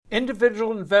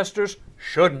Individual investors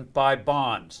shouldn't buy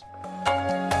bonds.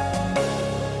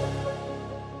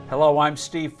 Hello, I'm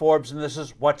Steve Forbes, and this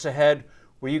is What's Ahead,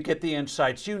 where you get the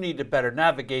insights you need to better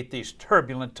navigate these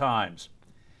turbulent times.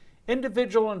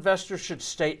 Individual investors should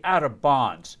stay out of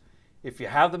bonds. If you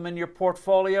have them in your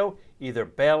portfolio, either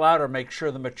bail out or make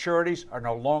sure the maturities are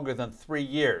no longer than 3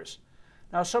 years.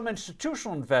 Now, some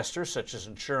institutional investors, such as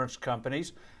insurance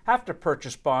companies, have to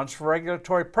purchase bonds for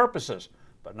regulatory purposes,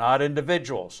 but not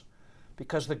individuals,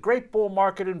 because the great bull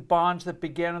market in bonds that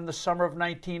began in the summer of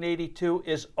 1982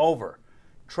 is over.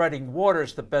 Treading water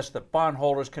is the best that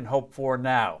bondholders can hope for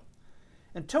now.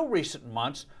 Until recent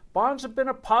months, bonds have been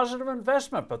a positive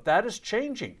investment, but that is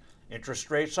changing.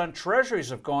 Interest rates on treasuries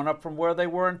have gone up from where they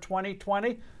were in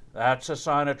 2020. That's a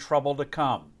sign of trouble to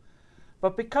come.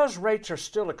 But because rates are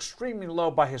still extremely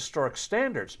low by historic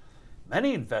standards,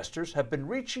 many investors have been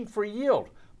reaching for yield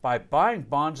by buying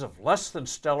bonds of less than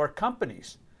stellar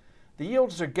companies. The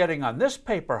yields they're getting on this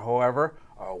paper, however,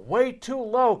 are way too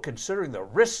low considering the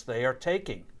risks they are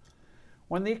taking.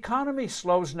 When the economy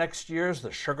slows next year as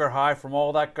the sugar high from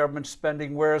all that government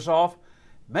spending wears off,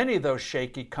 many of those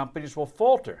shaky companies will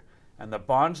falter, and the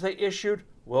bonds they issued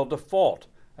will default,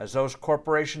 as those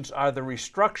corporations either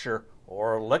restructure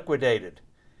or are liquidated.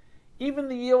 Even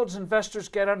the yields investors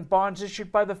get on bonds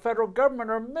issued by the federal government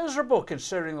are miserable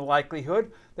considering the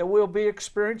likelihood that we'll be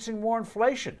experiencing more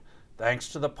inflation, thanks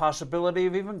to the possibility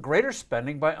of even greater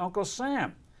spending by Uncle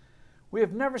Sam. We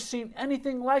have never seen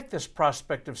anything like this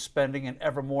prospect of spending and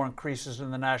ever more increases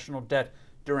in the national debt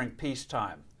during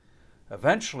peacetime.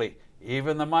 Eventually,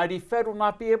 even the mighty Fed will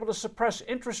not be able to suppress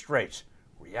interest rates.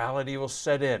 Reality will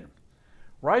set in.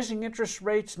 Rising interest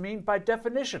rates mean, by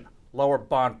definition, lower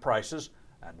bond prices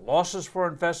and losses for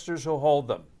investors who hold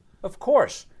them. Of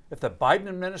course, if the Biden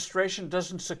administration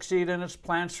doesn't succeed in its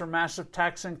plans for massive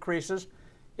tax increases,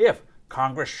 if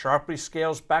Congress sharply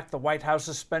scales back the White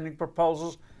House's spending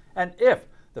proposals, and if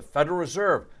the Federal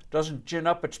Reserve doesn't gin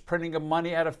up its printing of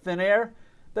money out of thin air,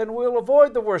 then we'll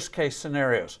avoid the worst-case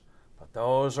scenarios. But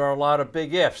those are a lot of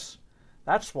big ifs.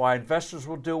 That's why investors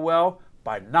will do well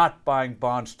by not buying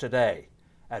bonds today.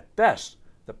 At best,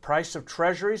 the price of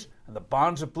treasuries and the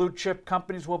bonds of blue-chip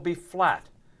companies will be flat,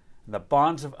 and the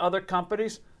bonds of other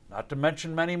companies, not to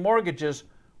mention many mortgages,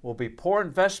 will be poor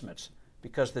investments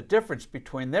because the difference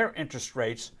between their interest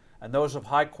rates and those of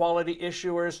high-quality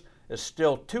issuers is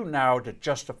still too narrow to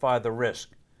justify the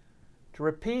risk. To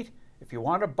repeat, if you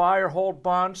want to buy or hold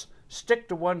bonds, stick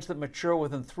to ones that mature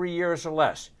within 3 years or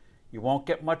less. You won't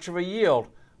get much of a yield,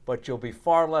 but you'll be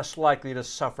far less likely to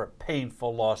suffer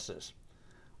painful losses.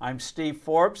 I'm Steve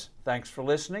Forbes. Thanks for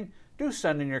listening. Do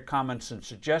send in your comments and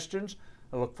suggestions.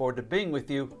 I look forward to being with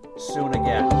you soon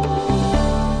again.